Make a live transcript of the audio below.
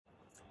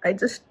I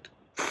just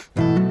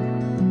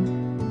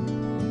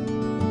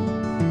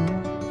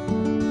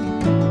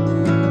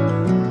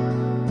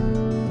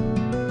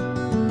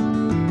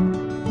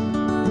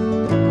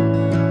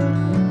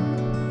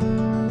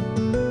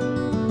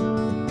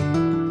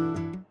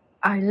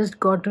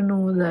got to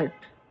know that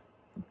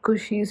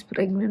Kushi is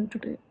pregnant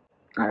today.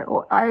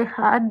 I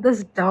had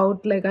this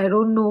doubt, like I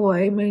don't know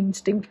why my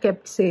instinct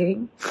kept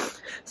saying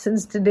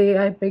since the day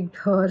I picked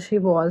her she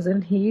was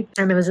in heat,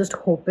 and I was just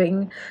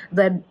hoping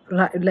that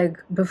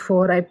like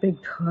before I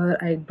picked her,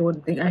 I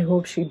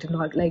hope she did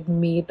not like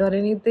mate or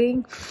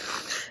anything.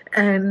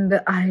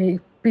 And I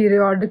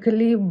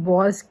periodically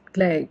was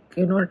like,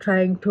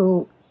 trying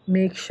to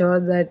make sure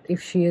that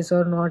if she is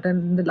or not.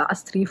 And in the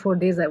last 3-4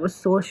 days I was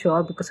so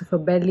sure because of her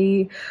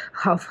belly,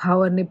 how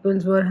her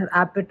nipples were, her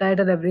appetite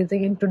and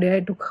everything. And today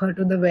I took her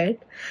to the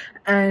vet,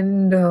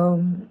 and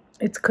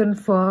it's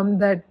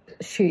confirmed that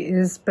she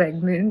is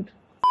pregnant.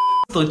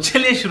 तो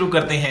चलिए शुरू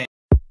करते हैं।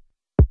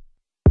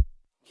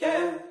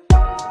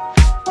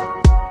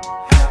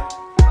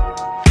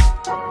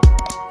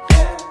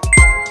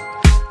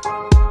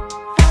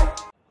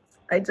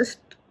 I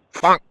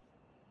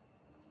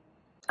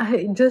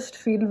just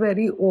feel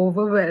very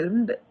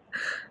overwhelmed.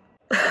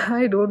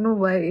 I don't know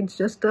why. It's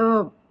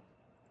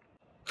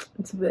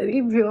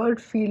very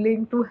weird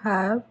feeling to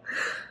have.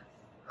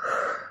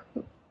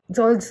 It's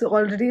also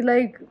already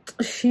like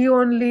she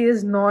only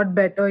is not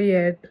better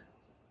yet,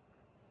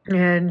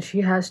 and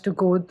she has to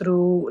go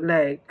through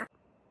like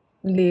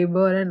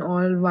labor and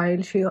all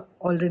while she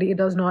already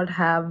does not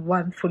have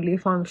one fully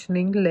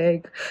functioning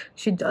leg.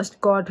 She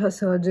just got her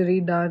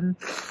surgery done.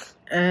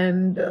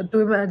 And to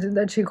imagine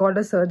that she got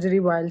a surgery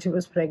while she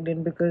was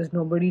pregnant because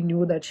nobody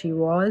knew that she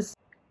was.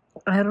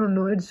 I don't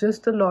know, it's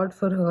just a lot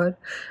for her.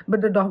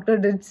 But the doctor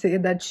did say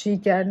that she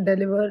can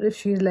deliver if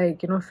she's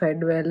like,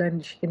 fed well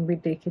and she can be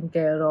taken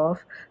care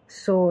of.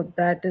 So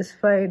that is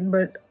fine.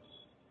 But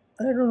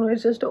I don't know,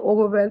 it's just an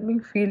overwhelming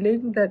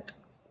feeling that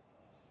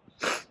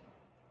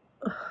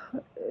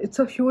it's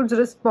a huge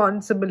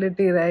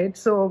responsibility, right?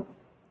 So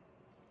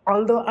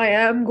although I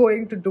am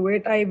going to do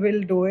it, I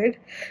will do it.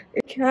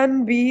 It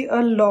can be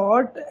a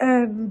lot,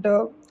 and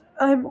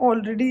I'm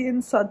already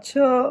in such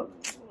a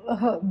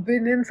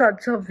been in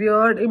such a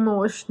weird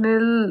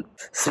emotional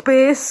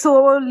space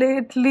so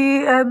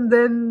lately. And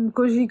then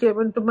Kushi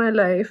came into my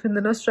life, and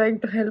then I was trying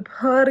to help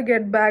her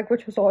get back,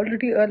 which was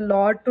already a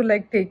lot to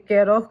like take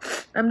care of.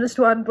 I'm just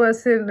one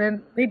person,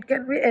 and it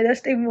can be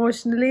just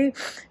emotionally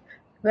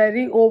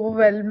very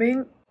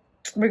overwhelming.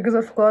 Because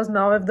of course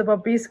now if the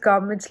puppies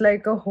come, it's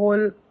like a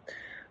whole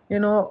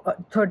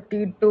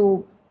 30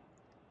 to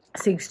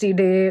 60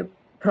 day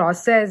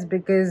process,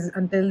 because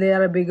until they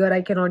are bigger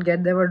I cannot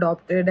get them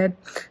adopted, and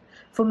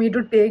for me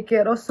to take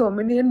care of so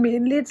many. And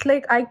mainly it's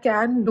like I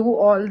can do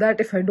all that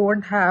if I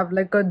don't have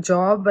like a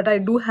job, but I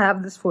do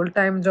have this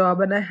full-time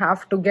job and I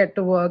have to get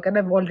to work, and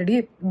I've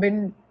already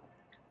been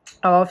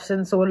off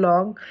since so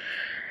long.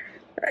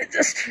 I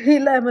just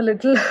feel I'm a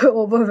little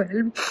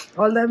overwhelmed,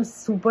 although I'm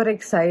super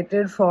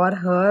excited for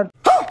her.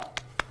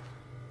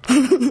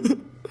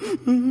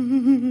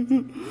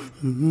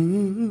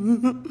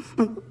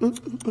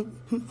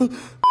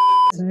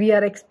 We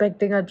are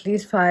expecting at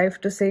least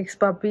 5 to 6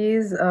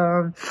 puppies,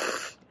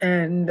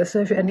 and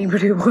so if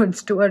anybody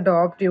wants to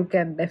adopt, you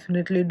can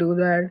definitely do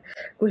that.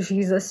 Because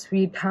she's a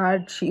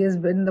sweetheart. She has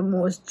been the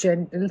most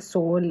gentle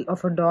soul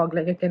of a dog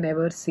like I can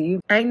ever see.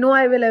 I know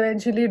I will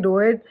eventually do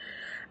it.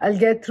 I'll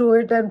get through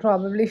it and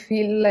probably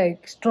feel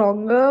like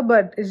stronger,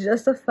 but it's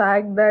just the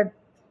fact that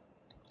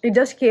it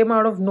just came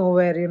out of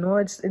nowhere.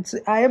 It's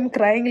I am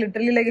crying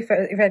literally, like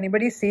if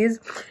anybody sees,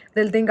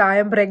 they'll think I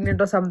am pregnant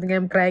or something.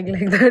 I'm crying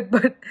like that.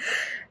 But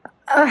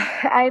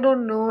I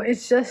don't know,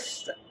 it's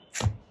just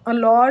a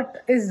lot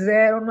is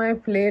there on my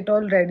plate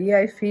already,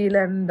 I feel.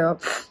 And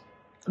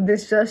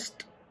this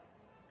just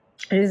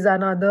is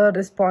another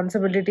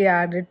responsibility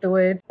added to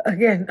it.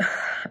 Again,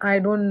 I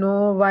don't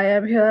know why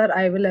I'm here.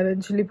 I will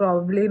eventually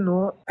probably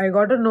know. I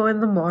got to know in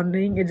the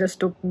morning. It just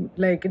took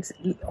like, it's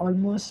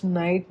almost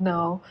night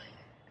now,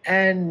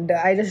 and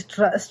I just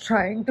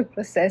trying to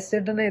process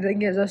it, and I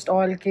think it just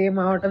all came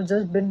out. I've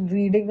just been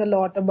reading a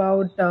lot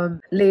about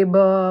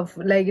labor,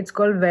 like it's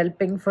called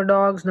whelping for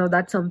dogs. Now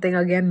that's something,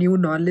 again, new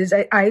knowledge.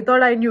 I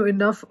thought I knew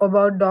enough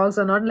about dogs,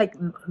 or not like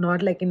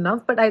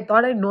enough, but I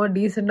thought I know a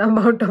decent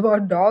amount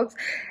about dogs,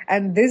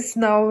 and this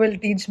now will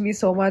teach me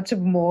so much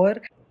more.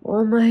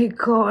 Oh my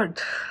god,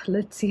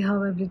 let's see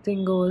how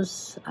everything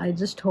goes. I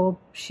just hope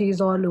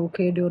she's all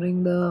okay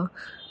during the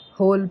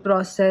whole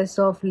process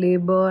of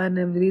labor and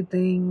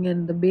everything,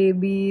 and the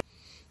baby.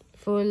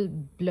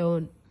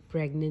 Full-blown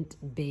pregnant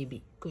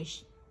baby.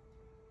 Kushi.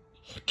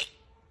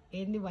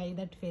 Why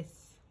that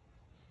face?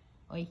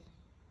 Oi.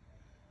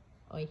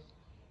 Oi.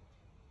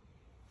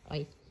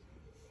 Oi.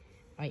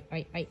 Oi,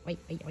 oi, oi, oi,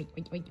 oi,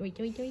 oi, oi, oi,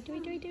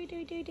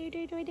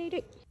 oi,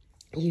 oi.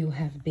 You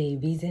have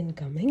babies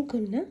incoming,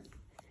 Kunna?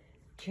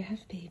 You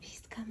have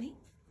babies coming?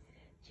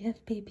 You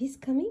have babies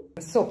coming?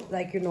 So,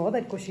 like,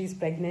 that Kushi is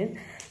pregnant.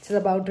 She's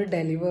about to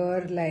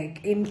deliver, like,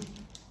 in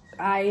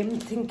I'm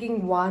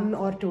thinking 1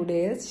 or 2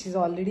 days. She's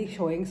already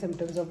showing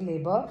symptoms of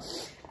labor.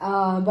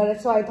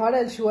 But so I thought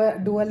I'll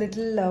do a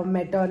little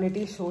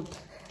maternity shoot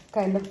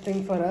kind of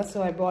thing for her.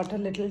 So I bought a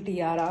little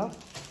tiara.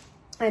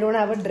 I don't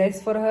have a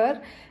dress for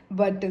her,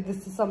 but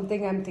this is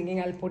something I'm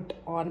thinking I'll put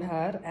on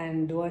her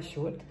and do a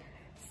shoot.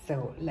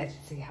 So let's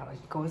see how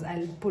it goes.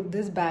 I'll put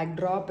this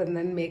backdrop and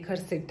then make her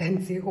sit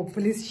and see.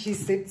 Hopefully she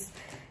sits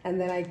and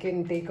then I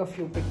can take a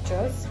few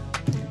pictures.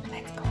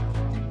 Let's go.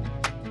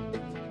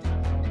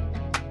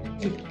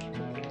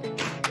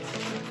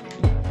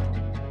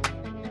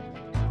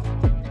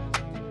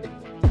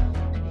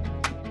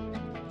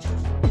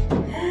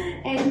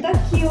 ఎంత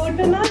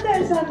cute నా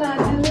తెలుసా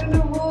నాజులు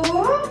నువ్వు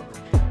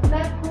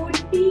నా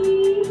కుట్టి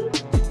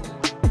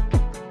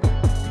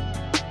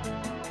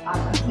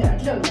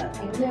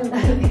అట్లే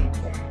ఉండాలి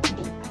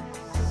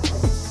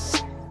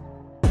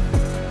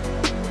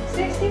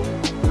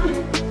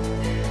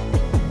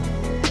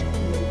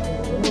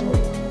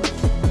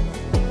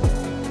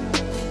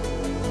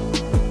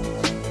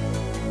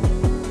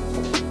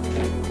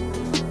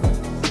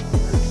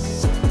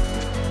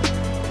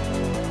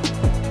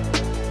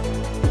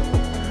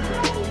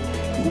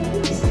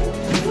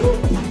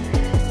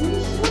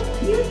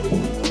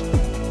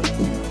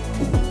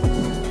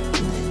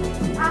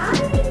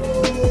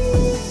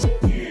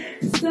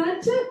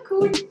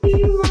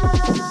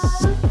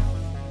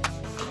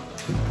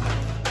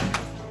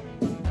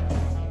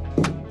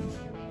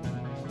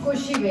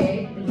Kushi,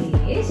 wait,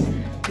 please.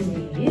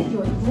 Please,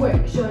 don't do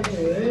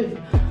exaggerate.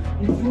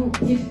 I'm so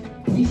cute.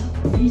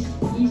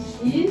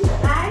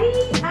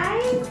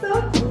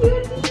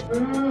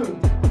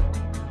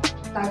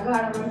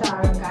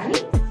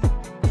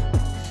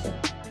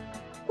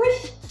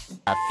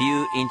 A few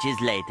inches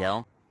later.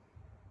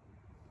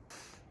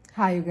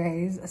 Hi you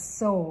guys,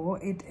 so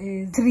it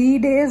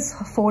is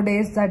 4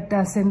 days that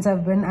since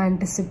I've been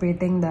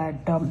anticipating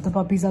that the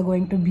puppies are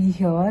going to be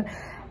here.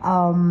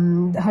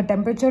 Her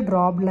temperature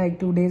dropped like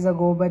 2 days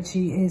ago, but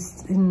she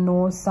is in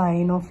no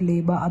sign of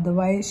labor.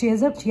 Otherwise she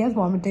has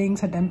vomitings,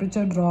 her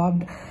temperature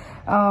dropped,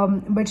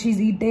 but she's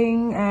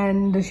eating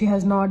and she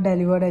has not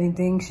delivered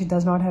anything. She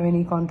does not have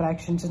any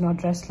contractions, she's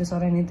not restless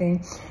or anything.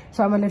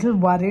 So I'm a little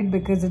worried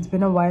because it's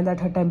been a while that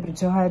her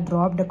temperature had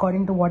dropped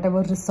according to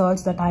whatever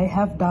research that I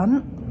have done,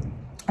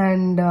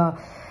 and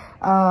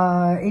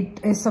it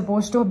is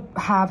supposed to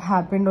have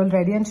happened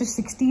already, and she's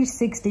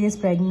 66 days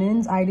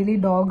pregnant. Ideally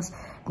dogs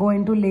go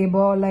into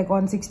labor like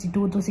on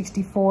 62 to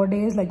 64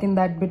 days, like in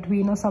that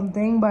between or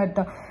something, but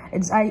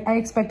I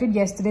expected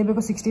yesterday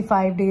because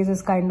 65 days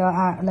is kind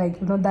of like,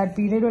 you know, that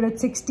period, but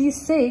it's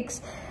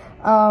 66.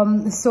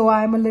 So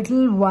I'm a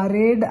little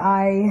worried.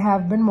 I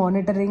have been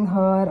monitoring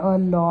her a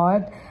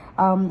lot.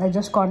 I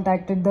just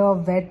contacted the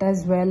vet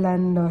as well,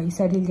 and he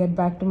said he'll get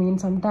back to me in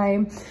some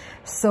time.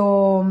 So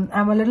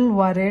I'm a little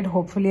worried.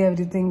 Hopefully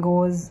everything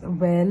goes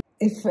well.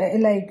 If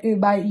like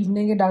by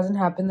evening it doesn't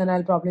happen, then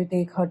I'll probably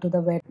take her to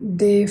the vet.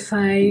 Day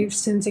 5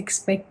 since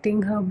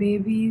expecting her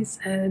babies,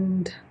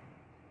 and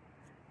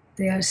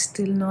they are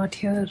still not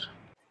here.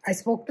 I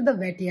spoke to the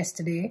vet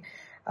yesterday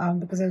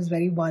because I was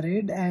very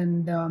worried,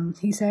 and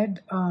he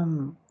said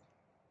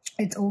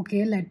it's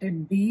okay, let it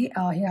be.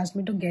 He asked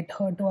me to get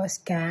her to a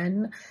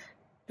scan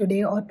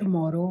today or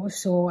tomorrow,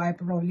 so I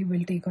probably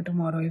will take her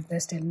tomorrow if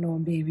there's still no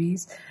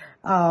babies.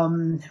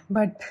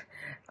 But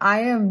I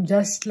am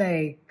just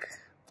like,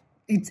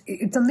 it's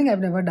something I've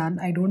never done.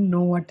 I don't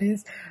know what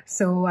is,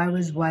 so I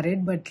was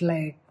worried, but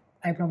like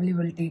I probably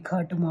will take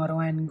her tomorrow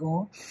and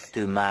go.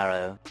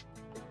 Tomorrow.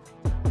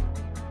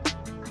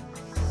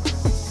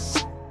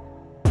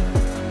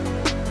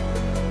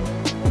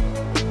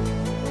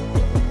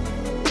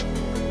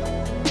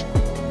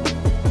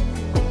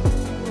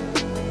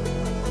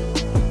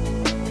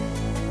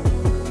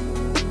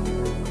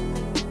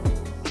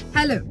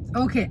 Hello.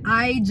 Okay,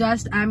 I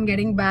just am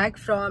getting back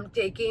from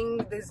taking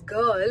this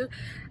girl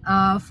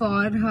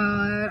for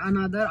her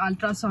another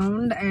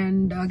ultrasound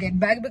and get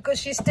back because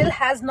she still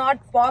has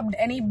not popped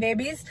any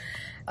babies.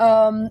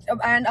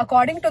 And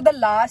according to the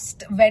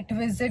last vet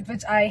visit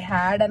which I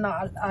had, an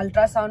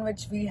ultrasound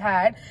which we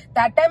had,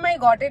 that time I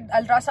got it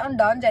ultrasound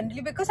done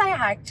generally because I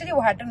actually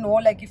had to know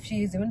like if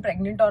she is even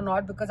pregnant or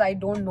not, because I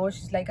don't know,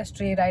 she's like a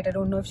stray, right? I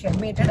don't know if she had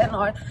mated or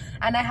not,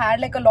 and I had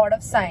like a lot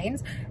of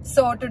signs.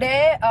 So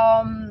today,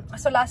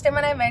 so last time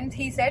when I went,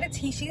 he said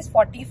she's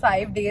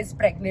 45 days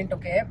pregnant,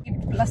 okay,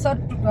 plus or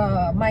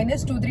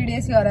minus 2-3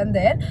 days here and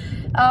there.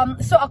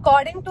 So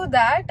according to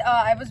that,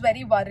 I was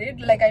very worried,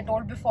 like I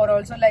told before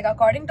also, like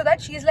according to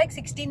that, she's like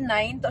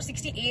 69th or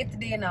 68th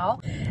day now,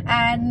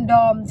 and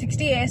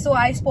 68. So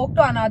I spoke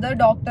to another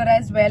doctor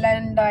as well,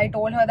 and I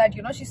told her that,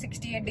 you know, she's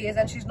 68 days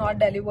and she's not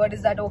delivered,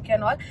 is that okay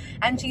and all?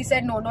 And she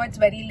said no, it's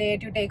very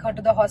late, you take her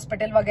to the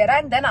hospital vagera.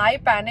 And then I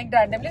panicked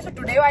randomly. So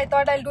today I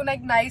thought I'll do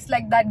like nice,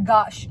 like that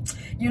gosh,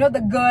 you know,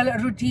 the girl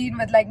routine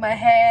with like my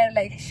hair,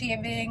 like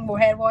shaving,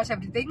 hair wash,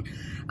 everything.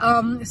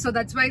 So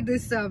that's why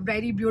this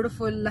very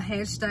beautiful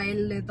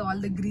hairstyle with all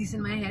the grease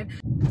in my hair.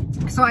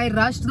 So I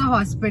rushed to the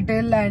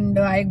hospital, and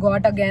I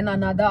got again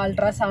another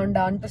ultrasound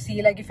done to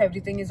see like if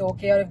everything is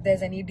okay or if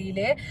there's any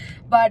delay.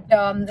 But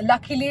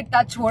luckily,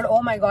 touch wood,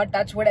 oh my god,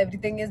 touch wood,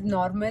 everything is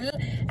normal.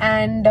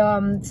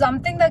 And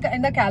something that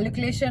in the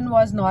calculation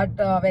was not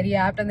very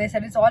apt, and they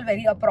said it's all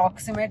very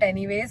approximate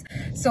anyways.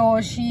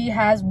 So she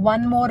has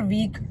 1 more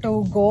week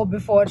to go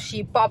before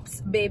she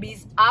pops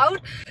babies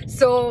out.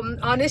 So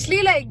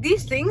honestly, like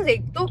these things,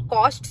 they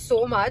cost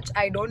so much.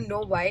 I don't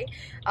know why.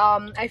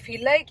 I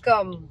feel like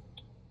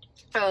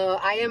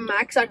I am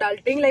max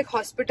adulting. Like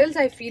hospitals,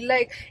 I feel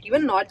like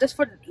even not just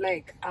for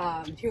like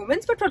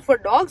humans, but for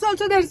dogs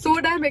also, they're so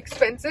damn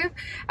expensive.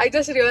 I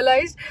just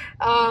realized.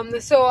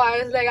 So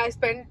I was like, I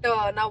spent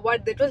now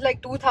what, it was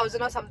like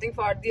 2,000 or something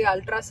for the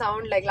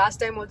ultrasound, like last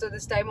time also,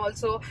 this time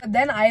also.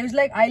 Then I was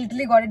like, I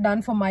literally got it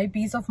done for my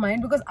peace of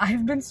mind, because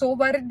I've been so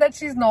worried that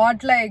she's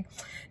not like,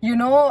 you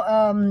know,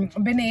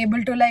 been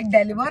able to like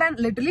deliver. And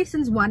literally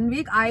since 1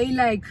 week I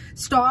like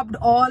stopped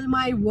all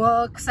my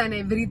works and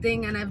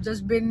everything, and I've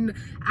just been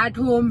at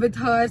home with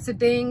her,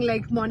 sitting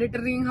like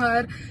monitoring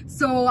her.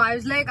 So I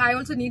was like, I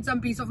also need some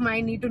peace of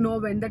mind, need to know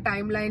when the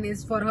timeline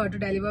is for her to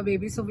deliver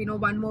baby. So we know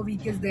 1 more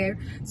week is there.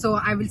 So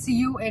I will see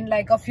you in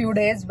like a few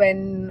days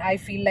when I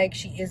feel like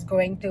she is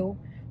going to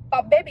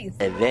pop babies.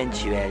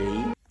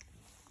 Eventually.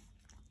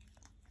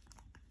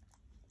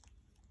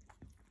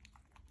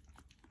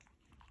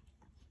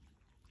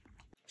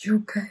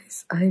 You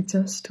guys, I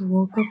just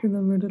woke up in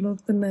the middle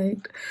of the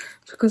night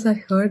because I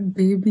heard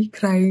baby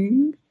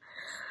crying.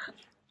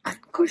 And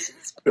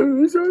Kushi's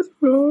babies are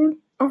around.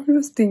 I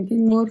was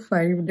thinking more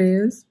 5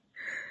 days.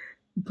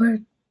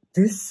 But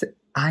this,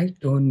 I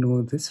don't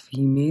know, this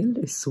female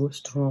is so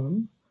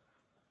strong.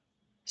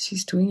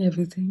 She's doing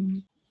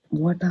everything.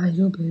 What are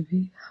you,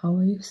 baby? How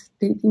are you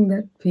taking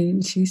that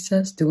pain? She's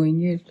just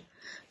doing it.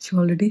 She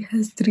already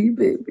has 3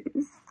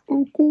 babies.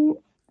 Oh,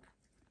 cool.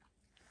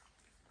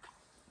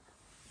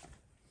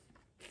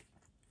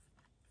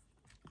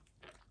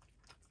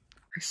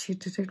 She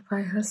did it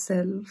by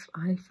herself.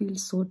 I feel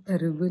so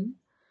terrible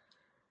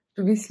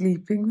to be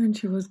sleeping when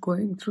she was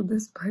going through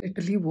this. I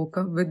literally woke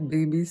up with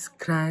baby's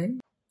cry.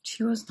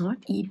 She was not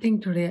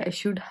eating today. I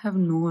should have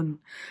known.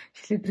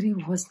 She literally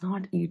was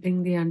not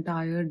eating the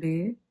entire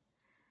day.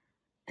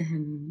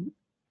 And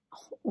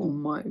oh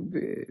my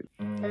babe.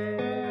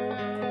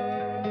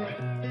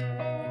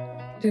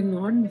 Did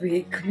not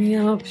wake me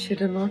up. She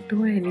did not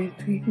do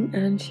anything.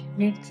 And she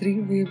made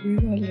 3 babies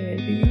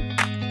already.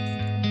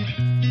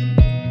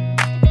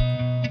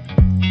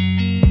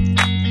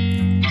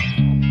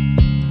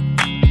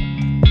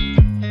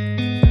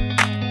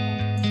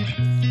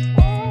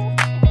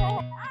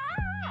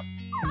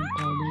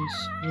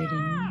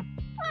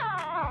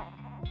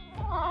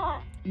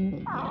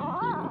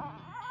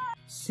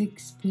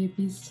 Six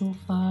babies so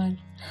far.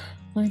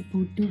 My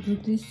booty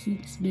is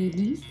 6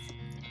 babies.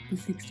 The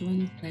 6th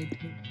one is right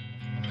here.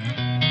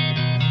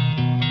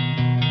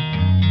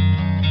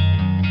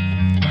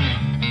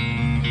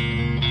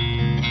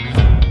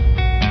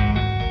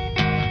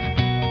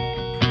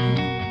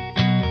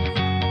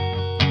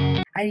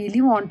 I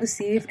really want to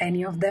see if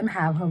any of them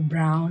have her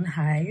brown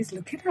eyes.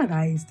 Look at her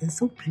eyes, they're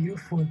so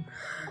beautiful.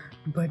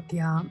 But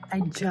yeah, I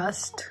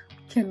just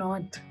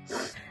cannot.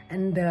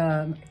 And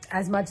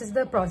as much as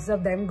the process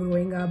of them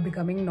growing up,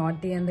 becoming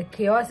naughty, and the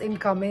chaos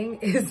incoming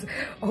is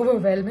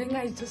overwhelming,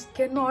 I just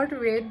cannot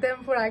wait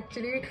them for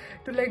actually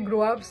to like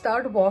grow up,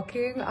 start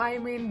walking. I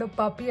mean, the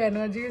puppy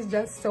energy is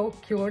just so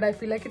cute. I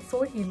feel like it's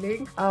so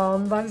healing.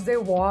 Once they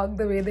walk,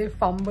 the way they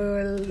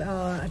fumble,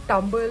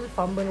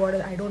 fumble,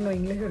 I don't know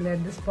English really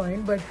at this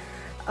point, but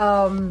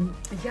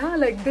yeah,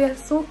 like they are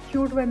so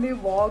cute when they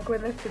walk,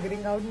 when they're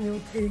figuring out new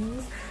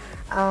things.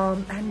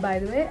 And by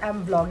the way,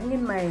 I'm vlogging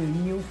in my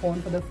new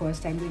phone for the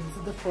first time. This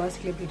is the first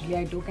clip literally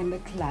I took, and the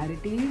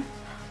clarity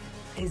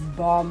is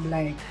bomb,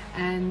 like.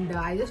 And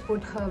I just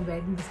put her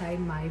bed beside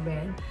my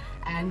bed,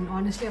 and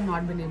honestly I've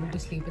not been able to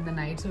sleep in the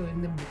night. So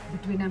in the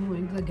between, I'm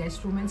going to the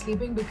guest room and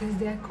sleeping because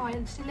they are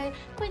constantly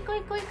like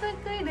koi.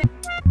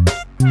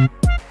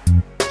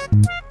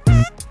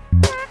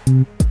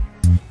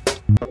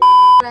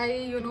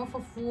 You know,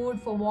 for food,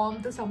 for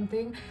warmth or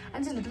something,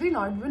 and she's literally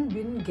not even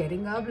been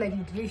getting up. Like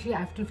literally, she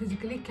have to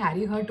physically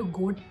carry her to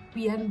go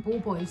pee and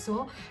poop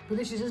also,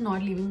 because she's just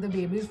not leaving the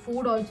babies.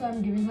 Food also,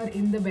 I'm giving her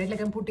in the bed, like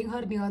I'm putting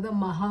her near her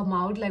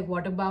mouth, like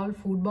water bowl,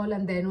 food bowl,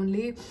 and then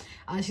only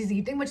she's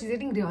eating. But she's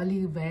eating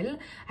really well,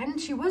 and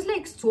she was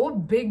like so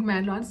big,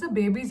 man. Once the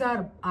babies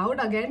are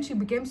out again, she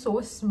became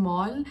so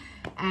small.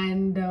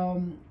 And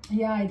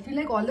yeah, I feel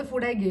like all the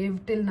food I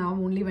gave till now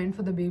only went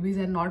for the babies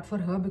and not for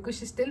her, because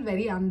she's still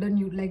very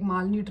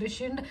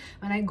malnutritioned.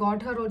 When I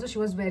got her also, she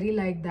was very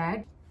like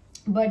that.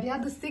 But yeah,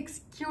 the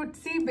 6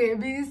 cutesy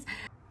babies.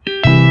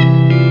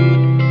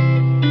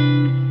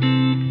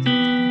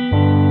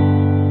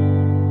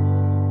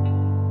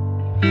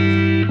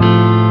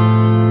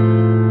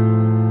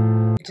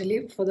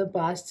 Literally for the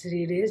past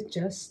 3 days,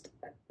 just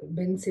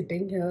been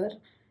sitting here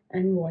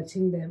and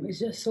watching them. It's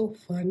just so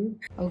fun.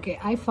 Okay,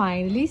 I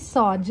finally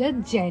saw the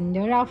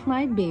gender of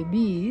my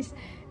babies.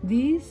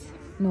 These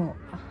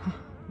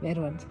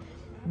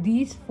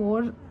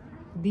 4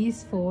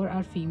 These 4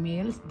 are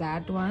females,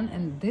 that one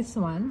and this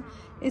one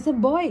is a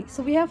boy.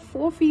 So we have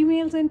 4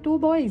 females and 2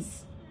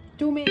 boys,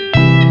 2 males.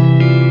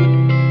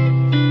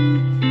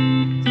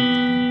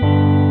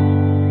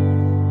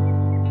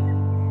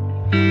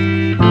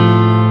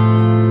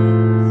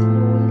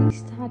 Slowly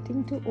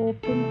starting to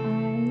open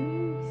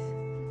eyes.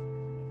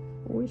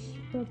 Whoosh,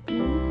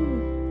 puppy.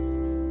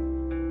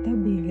 The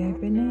big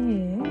happen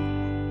here.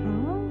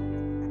 Huh?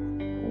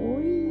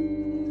 Oi.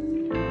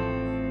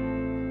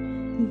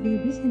 The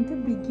babies in the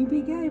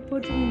biggie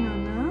అయిపోతున్నాయి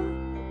నాన్న.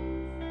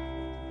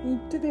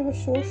 They were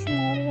so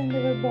small when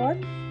they were born.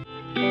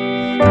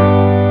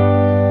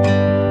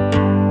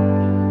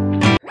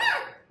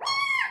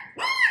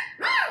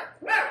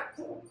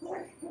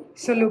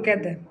 So look at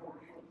them.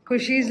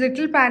 Kushi is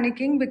little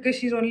panicking because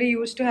she's only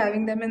used to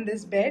having them in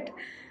this bed.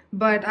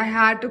 But I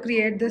had to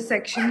create this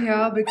section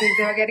here because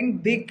they are getting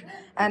big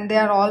and they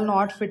are all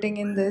not fitting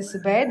in this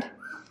bed.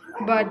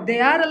 But they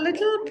are a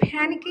little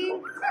panicking,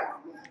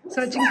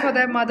 searching for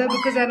their mother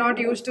because they're not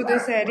used to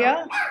this area.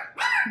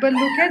 But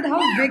look at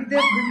how big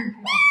they've been.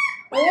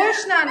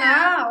 Osh, Nana!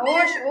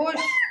 Osh,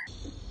 osh!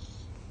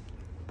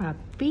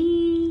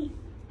 Puppy!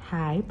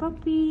 Hi,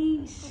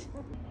 puppies!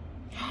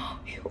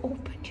 You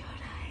opened your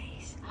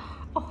eyes.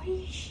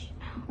 Oish!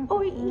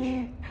 Oi!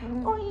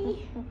 Oi!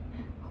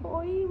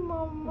 Oi,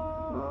 Mama!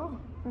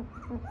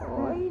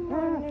 Oi,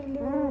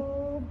 Nanalu!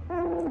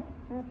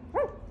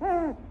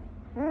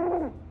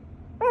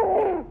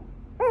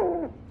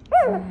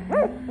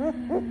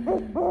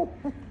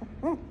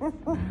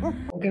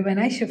 Okay, when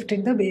I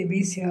shifted the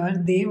babies here,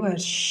 they were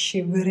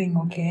shivering,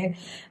 okay,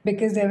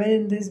 because they were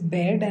in this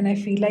bed and I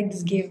feel like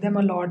this gave them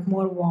a lot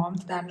more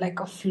warmth than like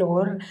a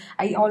floor.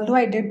 Although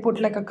I did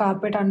put like a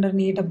carpet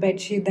underneath, a bed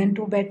sheet, then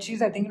 2 bed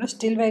sheets, I think it was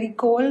still very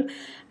cold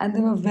and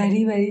they were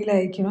very, very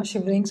like,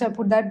 shivering. So I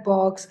put that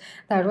box,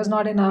 that was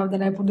not enough.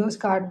 Then I put those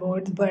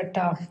cardboards, but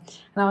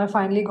now I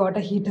finally got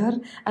a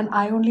heater and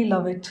I only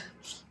love it.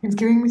 It's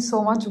giving me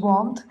so much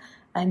warmth.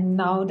 And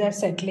now they're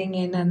settling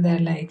in and they're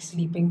like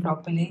sleeping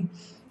properly.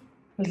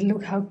 But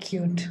look how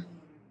cute.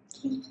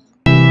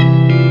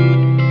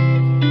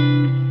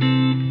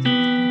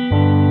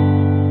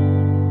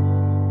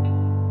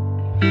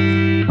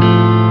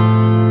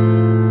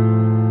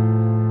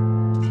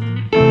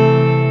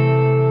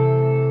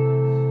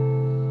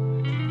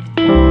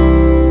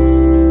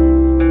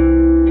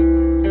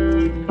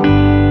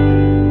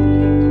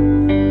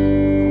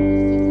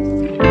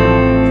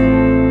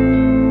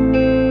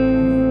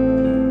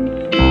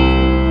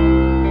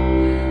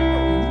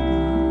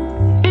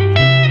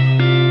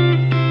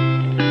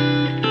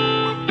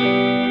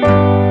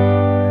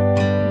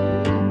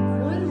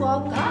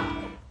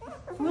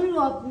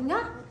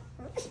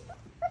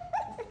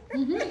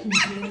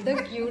 ఎంత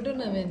cute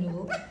ఉన్నావే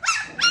నువ్వు.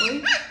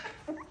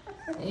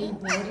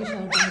 Very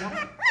short రా.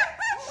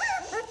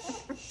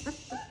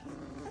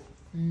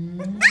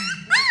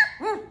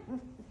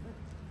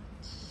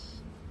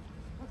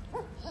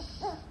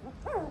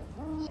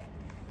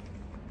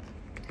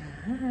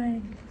 Hi.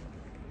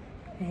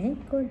 Hey,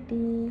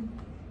 Kushi.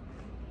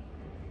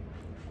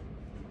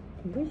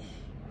 Bush.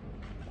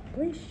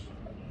 Bush.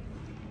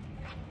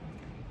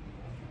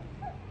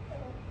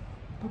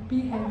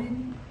 Puppy heaven.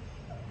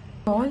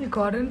 All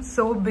gotten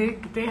so big,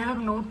 they have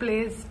no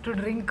place to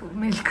drink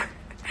milk.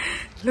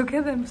 Look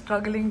at them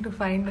struggling to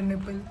find a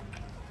nipple.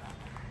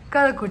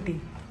 Kada Kutti.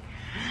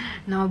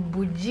 Now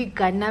Bujji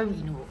Kanna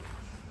Vinu.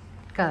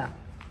 Kada.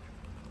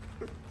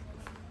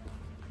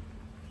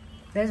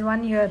 There's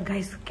one here,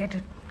 guys. Get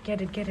it.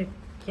 Get it. Get it.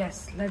 Yes,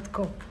 let's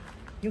go.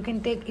 You can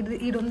take it.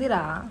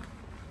 Idundira.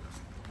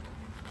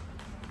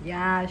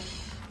 Yash.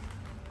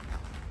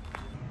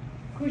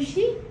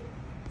 Kushi,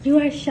 you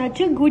are such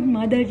a good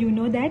mother, you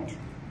know that?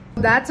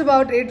 That's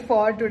about it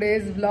for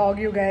today's vlog,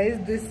 you guys.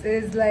 This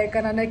is like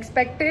an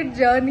unexpected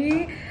journey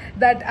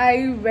that I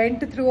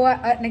went through,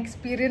 an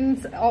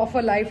experience of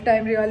a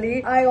lifetime, really.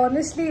 I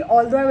honestly,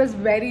 although I was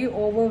very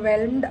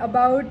overwhelmed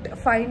about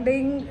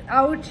finding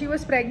out she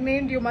was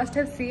pregnant, you must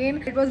have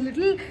seen, it was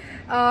little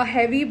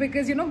heavy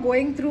because, you know,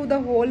 going through the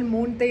whole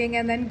moon thing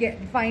and then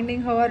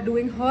finding her,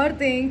 doing her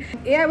thing.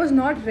 I was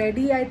not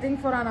ready, I think,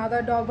 for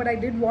another dog, but I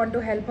did want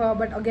to help her.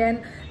 But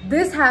again,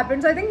 this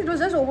happened, so I think it was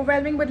just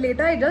overwhelming. But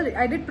later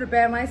I did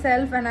prepare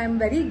myself and I'm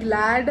very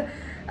glad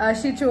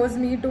she chose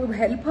me to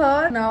help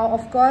her. Now,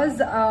 of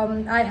course,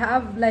 I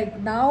have like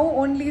now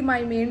only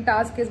my main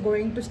task is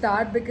going to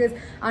start, because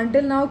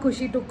until now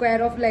Kushi took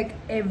care of like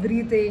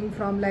everything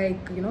from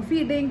like, you know,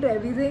 feeding to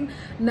everything.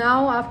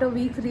 Now after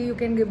week 3 you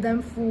can give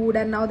them food,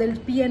 and now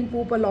they'll pee and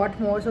poop a lot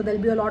more, so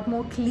there'll be a lot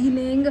more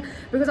cleaning,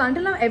 because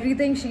until now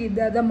everything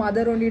the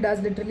mother only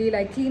does, literally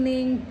like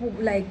cleaning, poop,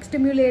 like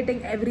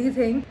stimulating,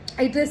 everything.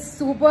 It is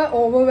super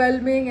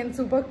overwhelming and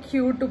super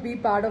cute to be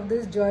part of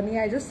this journey.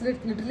 I just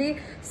literally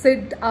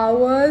sit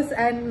hours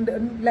and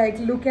like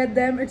look at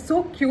them. It's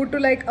so cute to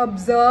like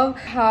observe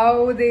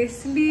how they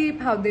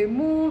sleep, how they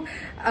move.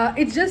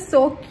 It's just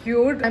so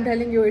cute. I'm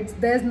telling you,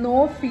 there's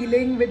no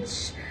feeling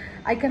which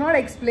I cannot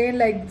explain,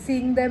 like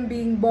seeing them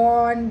being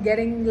born,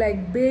 getting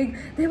like big.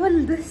 They were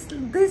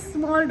this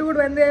small, dude,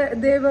 when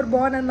they were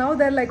born, and now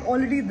they're like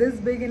already this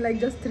big in like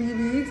just 3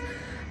 weeks.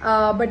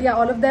 But yeah,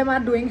 all of them are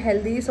doing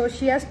healthy. So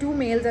she has 2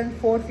 males and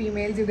 4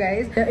 females, you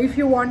guys. If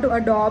you want to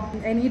adopt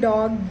any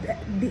dog,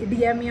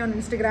 DM me on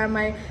Instagram.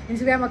 My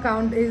Instagram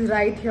account is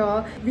right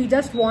here. We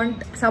just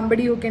want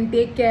somebody who can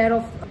take care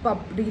of a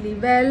pup really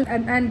well,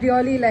 and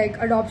really,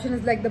 like, adoption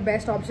is like the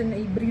best option.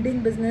 A breeding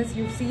business,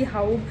 you see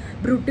how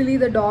brutally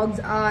the dogs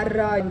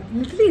are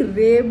literally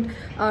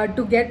raped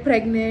to get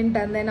pregnant,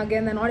 and then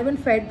again they're not even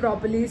fed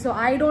properly. So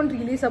I don't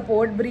really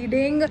support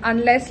breeding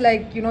unless,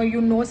 like, you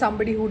know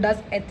somebody who does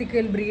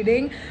ethical breeding.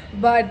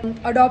 But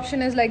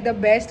adoption is like the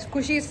best.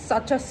 Kushi is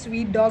such a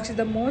sweet dog. She's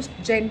the most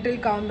gentle,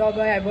 calm dog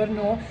I ever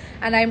know,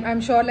 and I'm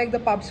sure like the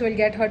pups will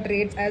get her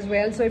traits as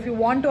well. So if you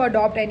want to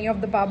adopt any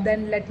of the pup,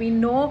 then let me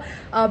know.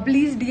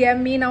 Please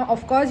DM me. Now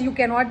of course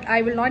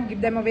I will not give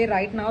them away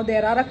right now.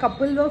 There are a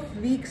couple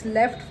of weeks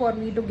left for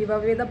me to give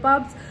away the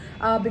pups.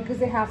 Because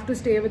they have to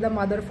stay with the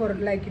mother for,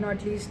 like,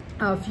 at least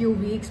a few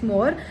weeks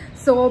more.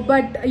 So,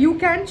 but you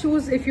can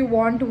choose if you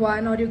want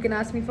one, or you can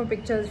ask me for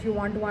pictures. If you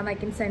want one, I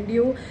can send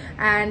you.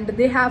 And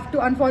they have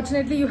to,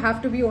 unfortunately, you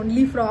have to be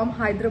only from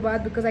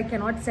Hyderabad, because I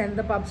cannot send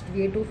the pups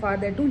way too far.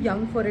 They're too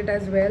young for it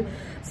as well.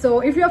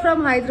 So if you're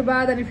from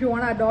Hyderabad and if you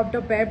want to adopt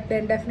a pet,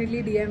 then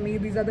definitely DM me.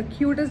 These are the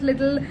cutest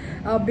little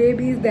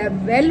babies. They're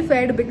well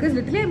fed, because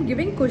literally I'm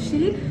giving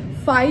Kushi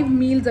 5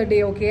 meals a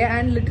day, okay?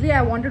 And literally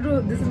I wanted to,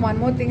 this is one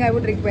more thing I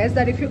would request,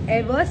 that if you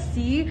ever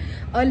see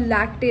a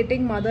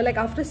lactating mother, like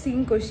after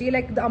seeing Kushi,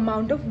 like the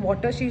amount of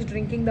water she's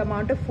drinking, the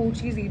amount of food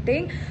she's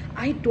eating,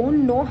 I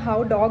don't know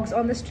how dogs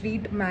on the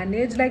street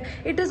manage. Like,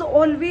 it is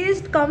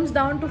always comes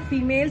down to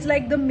females.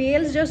 Like, the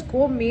males just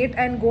go mate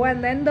and go,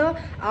 and then the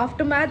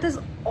aftermath is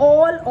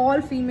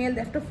all female. They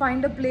have to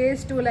find a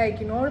place to, like,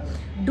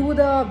 do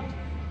the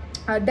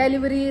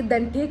delivery,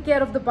 then take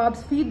care of the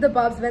pups, feed the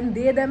pups when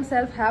they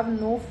themselves have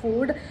no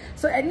food.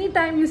 So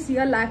anytime you see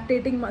a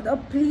lactating mother,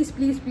 please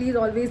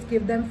always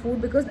give them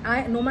food, because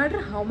no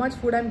matter how much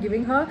food I'm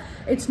giving her,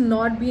 it's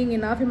not being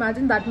enough.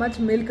 Imagine that much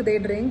milk they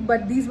drink.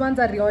 But these ones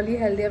are really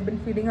healthy. I've been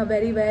feeding her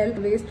very well.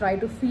 Always try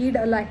to feed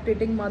a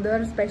lactating mother,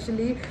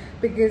 especially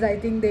because I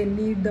think they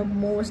need the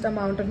most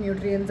amount of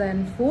nutrients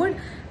and food.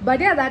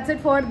 But yeah, that's it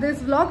for this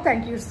vlog.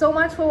 Thank you so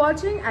much for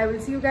watching. I will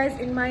see you guys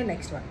in my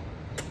next one.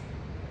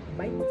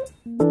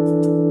 Bye.